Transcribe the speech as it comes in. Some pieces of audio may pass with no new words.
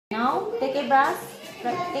Take a brush.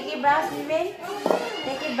 Take a brush, Vivian.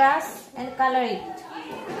 Take a brush and color it.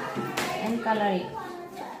 And color it.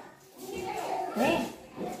 Okay.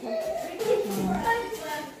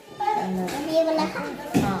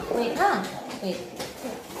 Wait.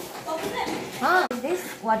 This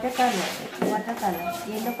watercolor.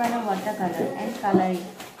 Yellow color watercolor and color it.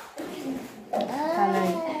 Color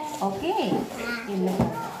it. Okay. Yellow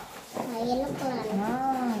color. Yellow color.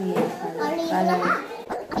 Yellow color. Color it.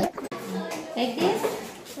 Take this,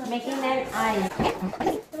 making an eye.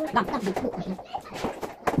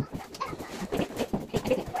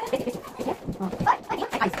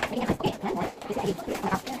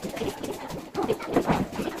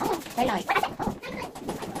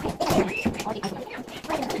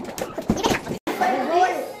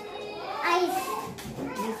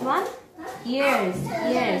 This one, ears.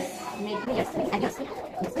 Make ears.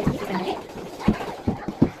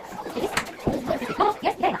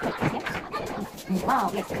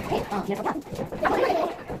 Wow, yes.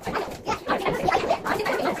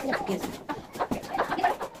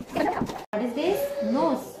 What is this?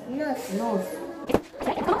 Nose.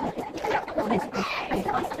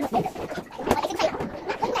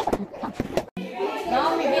 Now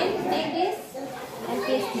we will take this and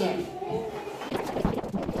paste here.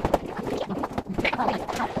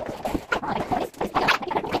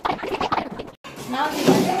 Now we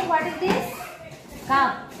will say, what is this?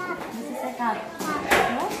 Cup. This is a cup.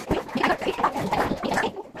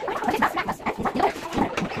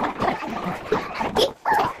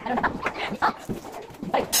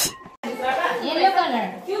 Yellow color.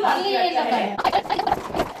 Only yellow color.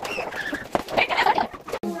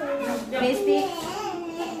 Paste it.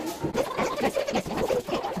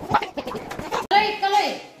 Color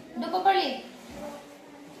it. Do properly.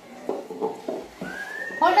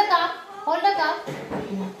 Hold the cup.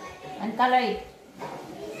 And color it.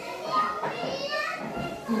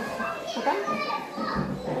 Okay?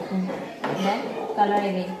 Then color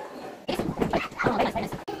again.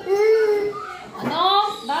 No,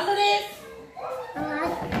 don't do this.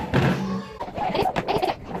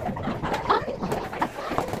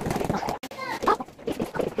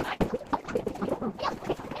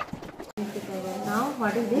 Now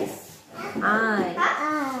what is this? Eye.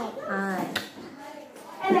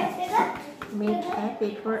 Make a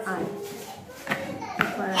paper eye.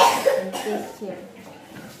 And paste here.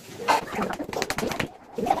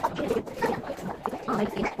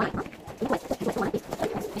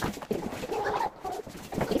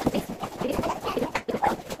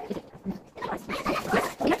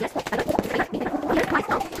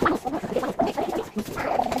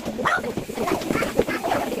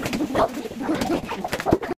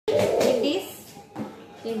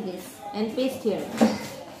 Take this and paste here.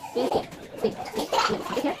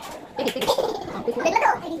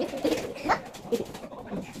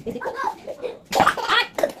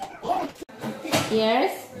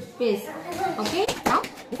 Ears, paste. Okay. Now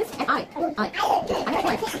this is an eye.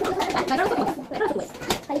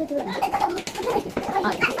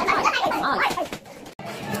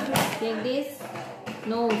 Take this.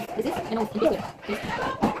 Nose. This is a nose.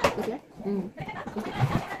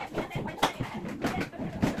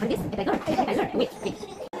 What is this? A tiger. Wait.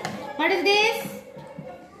 What is this?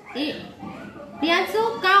 Priyansu,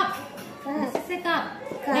 cup. This is a cup.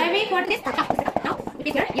 David, what is cup? Now,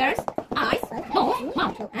 repeat your ears, eyes, nose,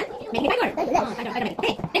 mouth, and make it tiger. Tiger.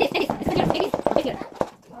 Hey, take this. Take this. Repeat here.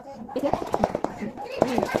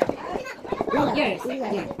 Ears.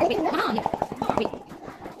 Wait, come on here. Wait.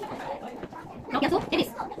 Now, Priyansu, take this.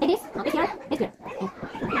 Now, this here.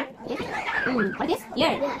 What is this?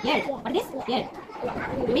 Ear. What is this? Ear.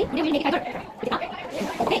 We will make a tiger.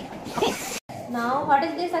 Okay. Now what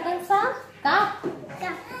is this, Akansa? Cup.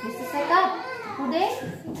 This is a cup. Today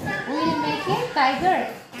we will make a tiger.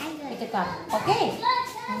 Make a cup. Okay.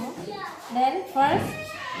 Then first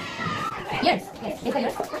ears. Yes. Take the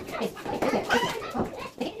ears. Take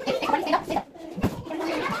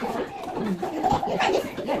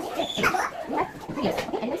Yes.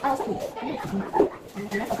 And let's also do it.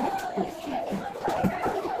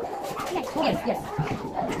 Yes.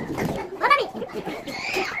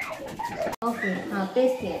 Okay,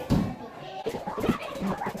 paste here.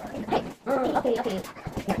 Okay.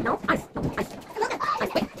 Now, eyes.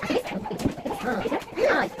 Wait.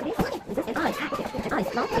 This is an eye. Eyes.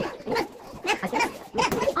 Now,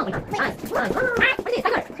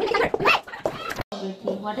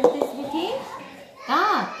 what is this, Vicky?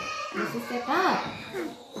 Cup. This is a cup.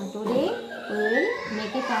 Today we will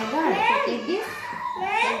make a tiger. So take this.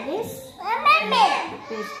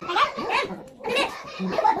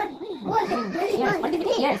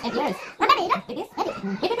 Yes.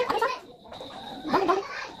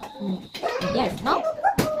 Ears. No.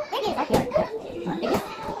 Up here. Take this.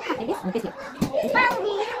 Take this. And this here.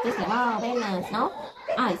 This here. Wow, very nice. Now,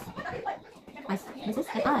 eyes. Eyes. This is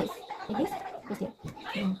and eyes. Take this. This here.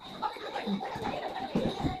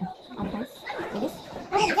 Other eyes. Take this.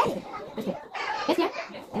 This here. This here.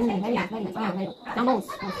 Very nice. Very nice. Ah, very good. Now nose.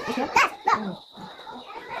 This here.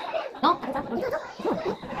 No.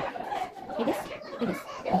 Take this. Take this.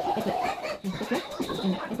 This here. This here.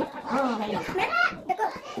 This here. Oh, very nice.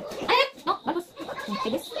 No, not this.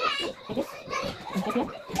 Take this. Take this. This here.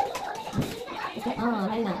 This here. Oh,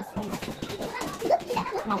 very nice. Very nice.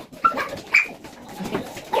 No.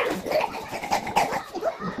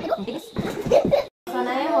 Take this.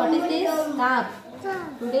 Sanaya, what is this? Calf.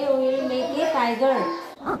 Today we will make a tiger.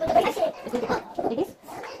 Take this. Take this.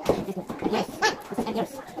 Yes. This is and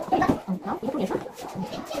ears. Now you put ears.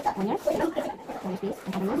 One ear. One face.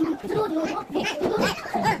 And other ears. Okay.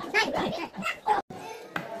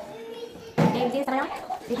 This is Sanaya.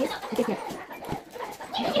 This is.